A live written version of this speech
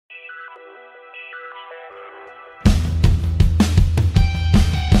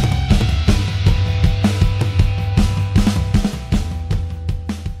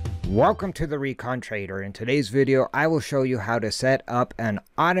Welcome to the Recon Trader. In today's video, I will show you how to set up an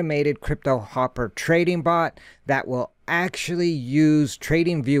automated CryptoHopper trading bot that will actually use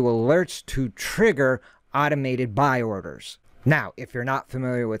TradingView alerts to trigger automated buy orders. Now, if you're not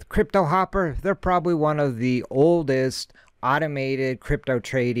familiar with CryptoHopper, they're probably one of the oldest automated crypto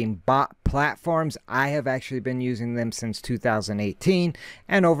trading bot platforms. I have actually been using them since 2018,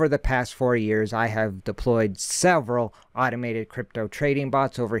 and over the past 4 years I have deployed several automated crypto trading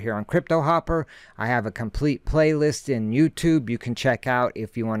bots over here on CryptoHopper. I have a complete playlist in YouTube you can check out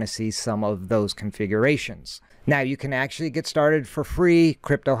if you want to see some of those configurations. Now, you can actually get started for free.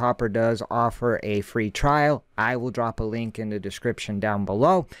 CryptoHopper does offer a free trial. I will drop a link in the description down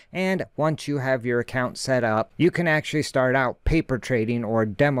below. And once you have your account set up, you can actually start out paper trading or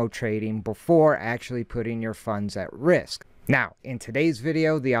demo trading before actually putting your funds at risk. Now, in today's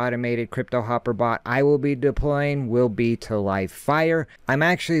video, the automated CryptoHopper bot I will be deploying will be to live fire. I'm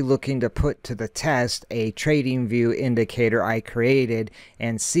actually looking to put to the test a TradingView indicator I created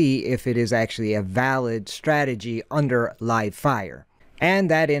and see if it is actually a valid strategy under live fire.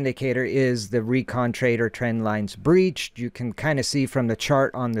 And that indicator is the Recon Trader trend lines breached. You can kind of see from the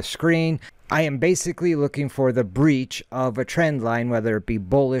chart on the screen. I am basically looking for the breach of a trend line, whether it be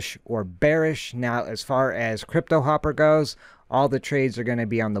bullish or bearish. Now, as far as CryptoHopper goes, all the trades are going to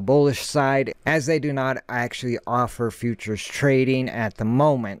be on the bullish side, as they do not actually offer futures trading at the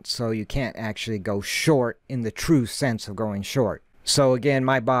moment. So you can't actually go short in the true sense of going short. So again,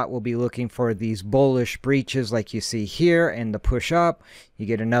 my bot will be looking for these bullish breaches like you see here and the push up. You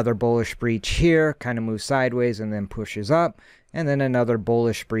get another bullish breach here, kind of moves sideways and then pushes up. And then another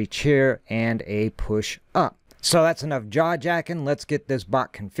bullish breach here and a push up. So that's enough jaw jacking. Let's get this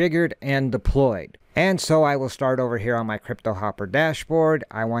bot configured and deployed. And so I will start over here on my CryptoHopper dashboard.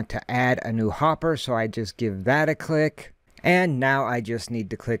 I want to add a new hopper, so I just give that a click. And now I just need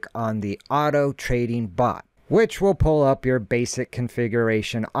to click on the auto trading bot, which will pull up your basic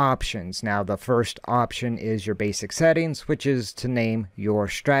configuration options. Now, the first option is your basic settings, which is to name your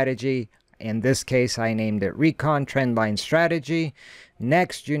strategy. In this case, I named it Recon Trendline Strategy.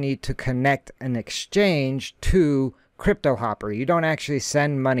 Next, you need to connect an exchange to CryptoHopper. You don't actually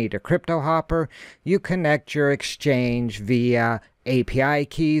send money to CryptoHopper. You connect your exchange via API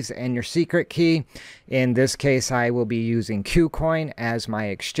keys and your secret key. In this case, I will be using KuCoin as my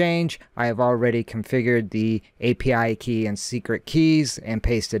exchange. I have already configured the API key and secret keys and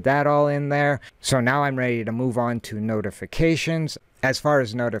pasted that all in there. So now I'm ready to move on to notifications. As far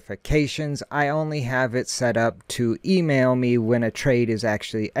as notifications, I only have it set up to email me when a trade is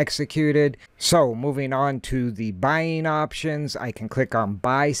actually executed. So moving on to the buying options, I can click on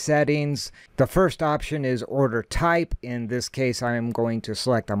buy settings. The first option is order type. In this case, I am going to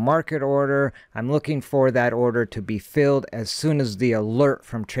select a market order. I'm looking for that order to be filled as soon as the alert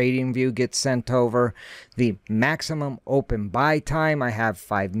from TradingView gets sent over. The maximum open buy time, I have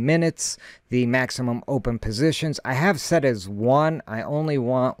 5 minutes. The maximum open positions, I have set as 1. I only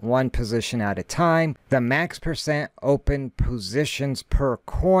want 1 position at a time. The max percent open positions per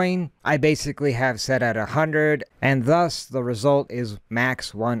coin, I basically have set at 100, and thus the result is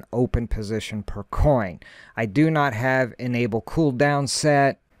max 1 open position per coin. I do not have enable cooldown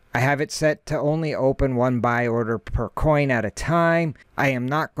set. I have it set to only open 1 buy order per coin at a time. I am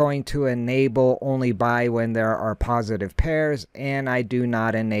not going to enable only buy when there are positive pairs, and I do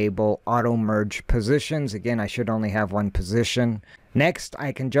not enable auto merge positions. Again, I should only have 1 position. Next,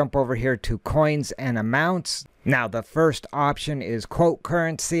 I can jump over here to coins and amounts. Now, the first option is quote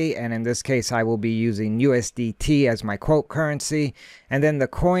currency, and in this case, I will be using USDT as my quote currency. And then the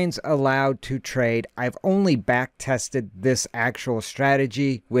coins allowed to trade, I've only back tested this actual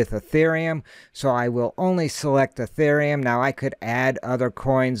strategy with Ethereum, so I will only select Ethereum. Now, I could add other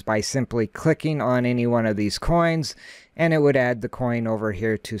coins by simply clicking on any one of these coins, and it would add the coin over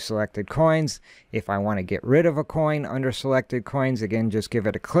here to selected coins. If I want to get rid of a coin under selected coins, again, just give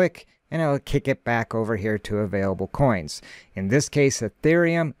it a click, and it'll kick it back over here to available coins. In this case,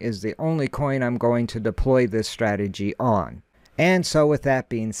 Ethereum is the only coin I'm going to deploy this strategy on. And so with that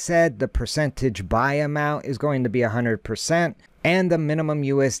being said, the percentage buy amount is going to be 100%, and the minimum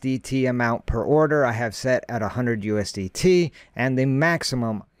USDT amount per order I have set at 100 USDT, and the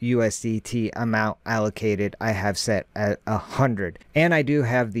maximum USDT amount allocated I have set at 100. And I do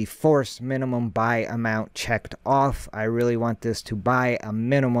have the forced minimum buy amount checked off. I really want this to buy a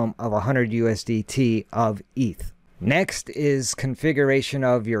minimum of 100 USDT of ETH. Next is configuration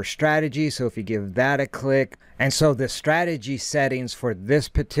of your strategy. So if you give that a click, and so the strategy settings for this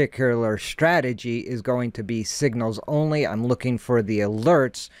particular strategy is going to be signals only. I'm looking for the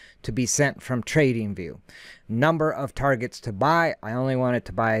alerts to be sent from TradingView. Number of targets to buy. I only want it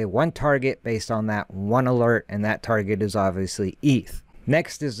to buy one target based on that one alert, and that target is obviously ETH.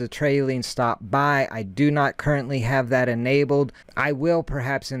 Next is the trailing stop buy. I do not currently have that enabled. I will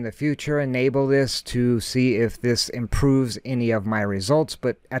perhaps in the future enable this to see if this improves any of my results,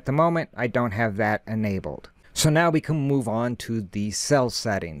 but at the moment I don't have that enabled. So now we can move on to the sell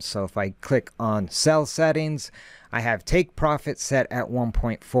settings. So if I click on sell settings, I have take profit set at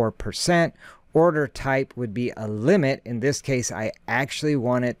 1.4%. Order type would be a limit. In this case, I actually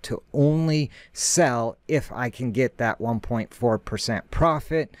want it to only sell if I can get that 1.4%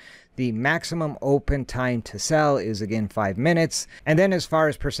 profit. The maximum open time to sell is again 5 minutes. And then as far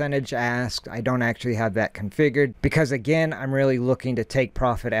as percentage asked, I don't actually have that configured because again, I'm really looking to take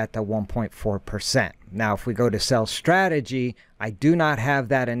profit at the 1.4%. Now, if we go to sell strategy, I do not have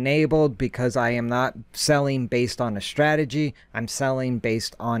that enabled because I am not selling based on a strategy. I'm selling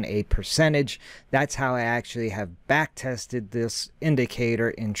based on a percentage. That's how I actually have back tested this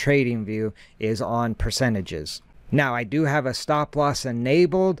indicator in TradingView, is on percentages. Now, I do have a stop loss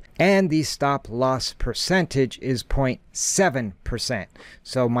enabled, and the stop loss percentage is 0.7%.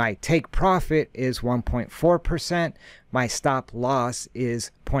 So my take profit is 1.4%. My stop loss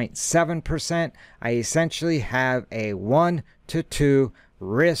is 0.7%. I essentially have a 1-to-2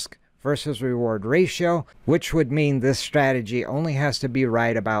 risk versus reward ratio, which would mean this strategy only has to be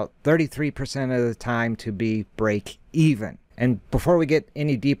right about 33% of the time to be break even. And before we get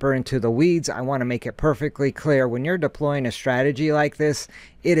any deeper into the weeds, I want to make it perfectly clear, when you're deploying a strategy like this,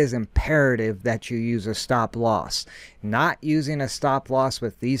 it is imperative that you use a stop loss. Not using a stop loss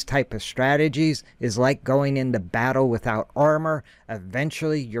with these type of strategies is like going into battle without armor.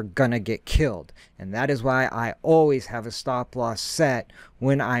 Eventually, you're gonna get killed. And that is why I always have a stop loss set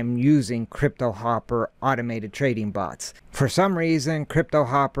when I'm using CryptoHopper automated trading bots. For some reason,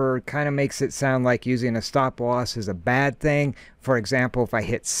 CryptoHopper kind of makes it sound like using a stop loss is a bad thing. For example, if I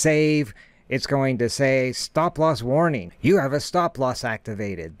hit save, it's going to say stop loss warning. You have a stop loss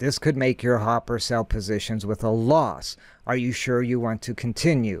activated. This could make your hopper sell positions with a loss. Are you sure you want to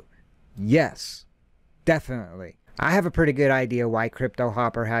continue? Yes, definitely. I have a pretty good idea why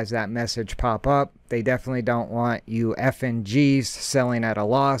CryptoHopper has that message pop up. They definitely don't want you FNGs selling at a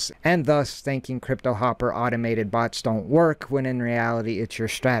loss and thus thinking CryptoHopper automated bots don't work, when in reality it's your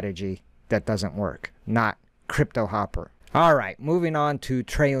strategy that doesn't work, not CryptoHopper. Alright, moving on to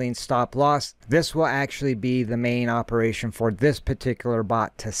trailing stop loss. This will actually be the main operation for this particular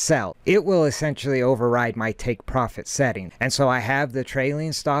bot to sell. It will essentially override my take profit setting. And so I have the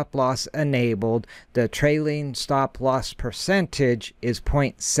trailing stop loss enabled. The trailing stop loss percentage is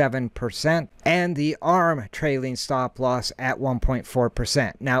 0.7%. and the ARM trailing stop loss at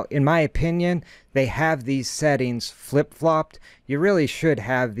 1.4%. Now, in my opinion, they have these settings flip-flopped. You really should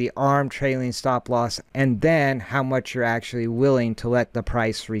have the ARM trailing stop loss and then how much you're actually willing to let the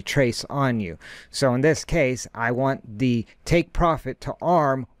price retrace on you. So in this case, I want the take profit to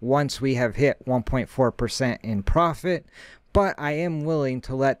ARM once we have hit 1.4% in profit, but I am willing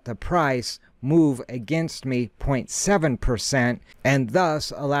to let the price move against me 0.7% and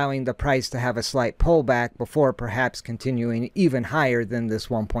thus allowing the price to have a slight pullback before perhaps continuing even higher than this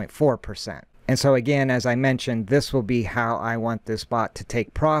 1.4%. And so again, as I mentioned, this will be how I want this bot to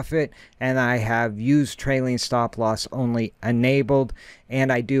take profit, and I have used trailing stop loss only enabled,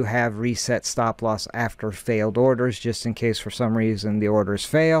 and I do have reset stop loss after failed orders just in case for some reason the orders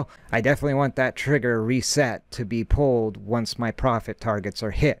fail. I definitely want that trigger reset to be pulled once my profit targets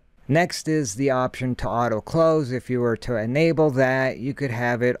are hit. Next is the option to auto close. If you were to enable that, you could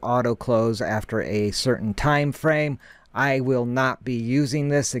have it auto close after a certain time frame. I will not be using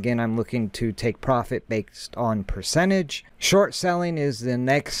this. Again, I'm looking to take profit based on percentage. Short selling is the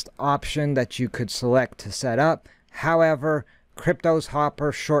next option that you could select to set up. However,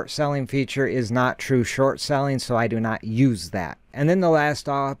 CryptoHopper short selling feature is not true short selling, so I do not use that. And then the last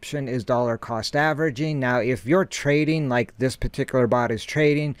option is dollar cost averaging. Now, if you're trading like this particular bot is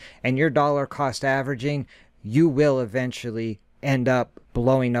trading and you're dollar cost averaging, you will eventually end up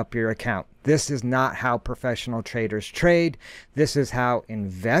blowing up your account. This is not how professional traders trade. This is how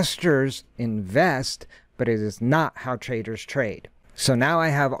investors invest, but it is not how traders trade. So now I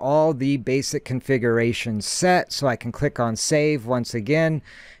have all the basic configurations set, so I can click on save once again.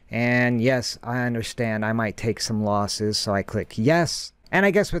 And yes, I understand I might take some losses, so I click yes. And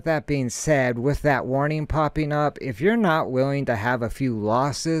I guess with that being said, with that warning popping up, if you're not willing to have a few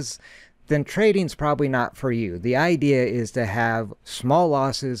losses, then trading's probably not for you. The idea is to have small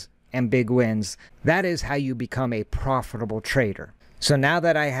losses and big wins. That is how you become a profitable trader. So now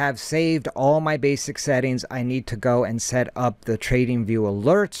that I have saved all my basic settings, I need to go and set up the TradingView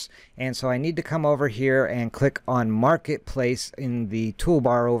alerts. And so I need to come over here and click on Marketplace in the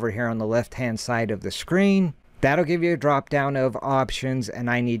toolbar over here on the left-hand side of the screen. That'll give you a drop down of options, and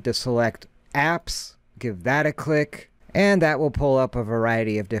I need to select Apps, give that a click, and that will pull up a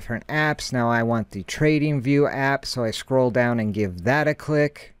variety of different apps. Now I want the TradingView app, so I scroll down and give that a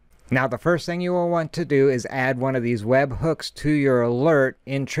click. Now the first thing you will want to do is add one of these webhooks to your alert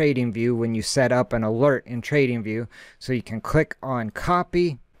in TradingView when you set up an alert in TradingView. So you can click on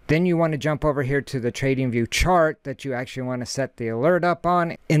copy. Then you want to jump over here to the TradingView chart that you actually want to set the alert up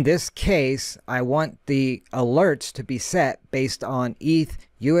on. In this case, I want the alerts to be set based on ETH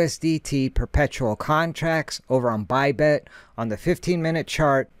USDT perpetual contracts over on Bybit on the 15-minute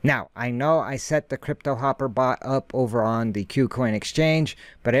chart. Now, I know I set the CryptoHopper bot up over on the KuCoin exchange,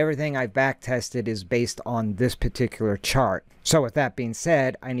 but everything I've backtested is based on this particular chart. So with that being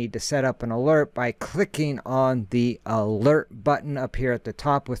said, I need to set up an alert by clicking on the alert button up here at the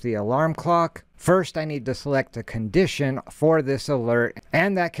top with the alarm clock. First, I need to select a condition for this alert,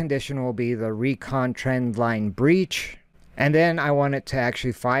 and that condition will be the recon trend line breach. And then I want it to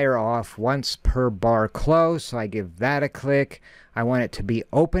actually fire off once per bar close, so I give that a click. I want it to be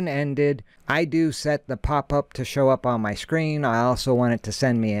open-ended. I do set the pop-up to show up on my screen. I also want it to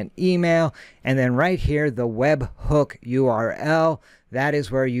send me an email. And then right here, the webhook URL, that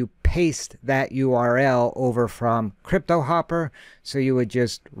is where you paste that URL over from CryptoHopper. So you would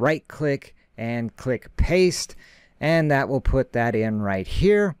just right-click and click paste, and that will put that in right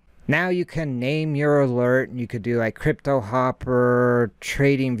here. Now you can name your alert, and you could do like CryptoHopper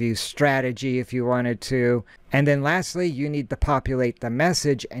TradingView strategy if you wanted to. And then lastly, you need to populate the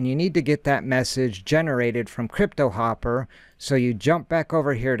message, and you need to get that message generated from CryptoHopper. So you jump back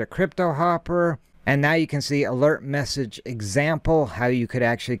over here to CryptoHopper, and now you can see alert message example, how you could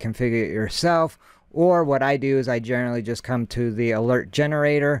actually configure it yourself. Or what I do is I generally just come to the alert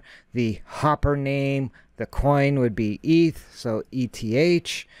generator, the hopper name, the coin would be ETH, so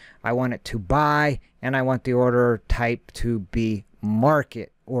ETH. I want it to buy, and I want the order type to be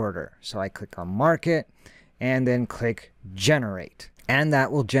market order. So I click on market and then click generate. And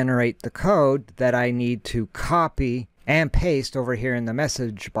that will generate the code that I need to copy and paste over here in the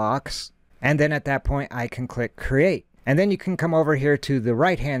message box. And then at that point, I can click create. And then you can come over here to the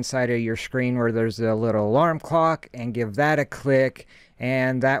right-hand side of your screen where there's a little alarm clock and give that a click.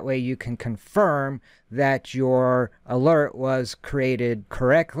 And that way you can confirm that your alert was created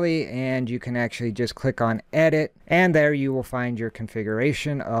correctly, and you can actually just click on edit, and there you will find your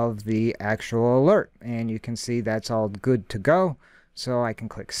configuration of the actual alert. And you can see that's all good to go. So I can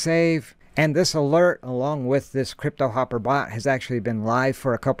click save. And this alert, along with this CryptoHopper bot, has actually been live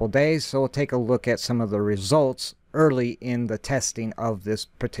for a couple days. So we'll take a look at some of the results early in the testing of this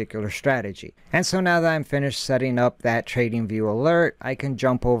particular strategy. And so now that I'm finished setting up that TradingView alert, I can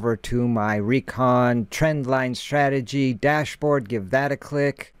jump over to my recon trendline strategy dashboard, give that a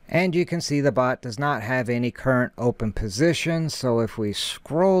click, and you can see the bot does not have any current open positions. So if we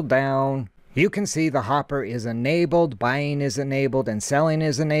scroll down, you can see the hopper is enabled, buying is enabled, and selling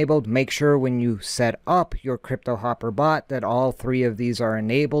is enabled. Make sure when you set up your CryptoHopper bot that all three of these are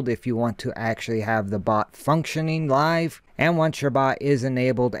enabled if you want to actually have the bot functioning live. And once your bot is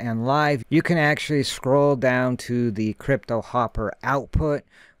enabled and live, you can actually scroll down to the CryptoHopper output,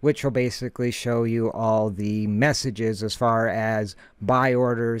 which will basically show you all the messages as far as buy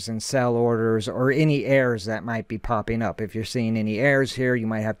orders and sell orders, or any errors that might be popping up. If you're seeing any errors here, you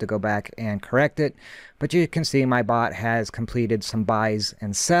might have to go back and correct it. But you can see my bot has completed some buys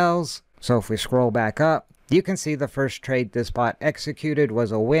and sells. So if we scroll back up, you can see the first trade this bot executed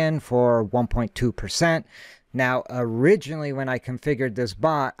was a win for 1.2%. Now, originally when I configured this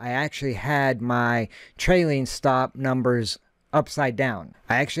bot, I actually had my trailing stop numbers upside down.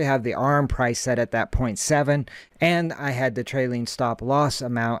 I actually have the ARM price set at that 0.7, and I had the trailing stop loss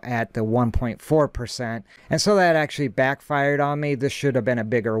amount at the 1.4%. And so that actually backfired on me. This should have been a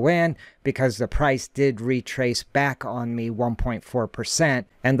bigger win because the price did retrace back on me 1.4%,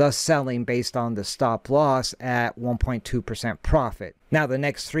 and thus selling based on the stop loss at 1.2% profit. Now, the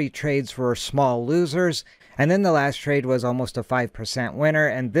next three trades were small losers, And then the last trade was almost a 5% winner,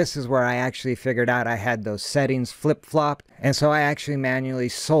 and this is where I actually figured out I had those settings flip-flopped, and so I actually manually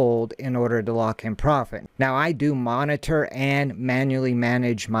sold in order to lock in profit. Now I do monitor and manually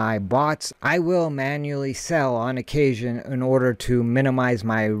manage my bots. I will manually sell on occasion in order to minimize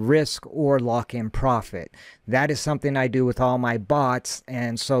my risk or lock in profit. That is something I do with all my bots,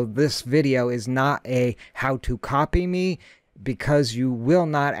 and so this video is not a how to copy me, because you will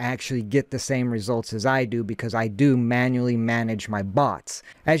not actually get the same results as I do, because I do manually manage my bots.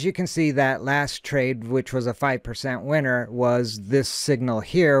 As you can see, that last trade, which was a 5% winner, was this signal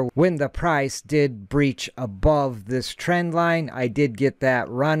here. When the price did breach above this trend line, I did get that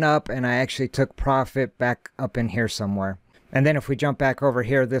run up, and I actually took profit back up in here somewhere. And then if we jump back over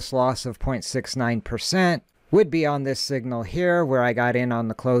here, this loss of 0.69% would be on this signal here, where I got in on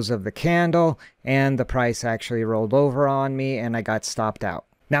the close of the candle and the price actually rolled over on me and I got stopped out.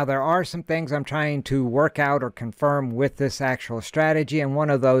 Now there are some things I'm trying to work out or confirm with this actual strategy, and one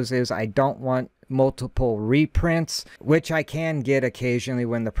of those is I don't want multiple reprints, which I can get occasionally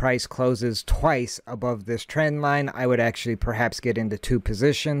when the price closes twice above this trend line. I would actually perhaps get into 2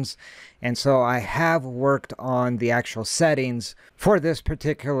 positions, and so I have worked on the actual settings for this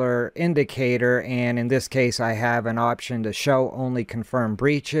particular indicator, and in this case I have an option to show only confirmed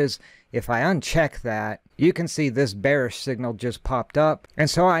breaches. If I uncheck that, you can see this bearish signal just popped up, and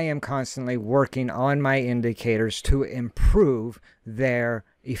so I am constantly working on my indicators to improve their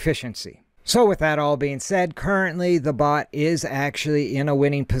efficiency. So with that all being said, currently the bot is actually in a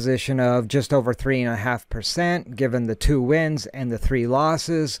winning position of just over 3.5%, given the 2 wins and the 3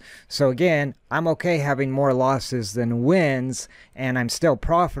 losses. So again, I'm okay having more losses than wins, and I'm still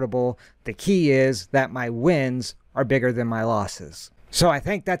profitable. The key is that my wins are bigger than my losses. So I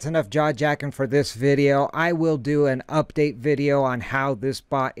think that's enough jaw-jacking for this video. I will do an update video on how this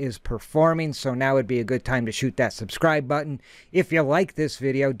bot is performing, so now would be a good time to shoot that subscribe button. If you like this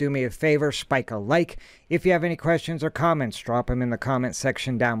video, do me a favor, spike a like. If you have any questions or comments, drop them in the comment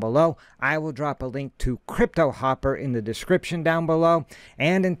section down below. I will drop a link to CryptoHopper in the description down below.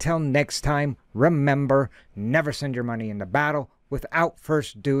 And until next time, remember, never send your money into battle without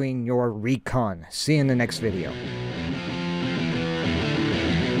first doing your recon. See you in the next video.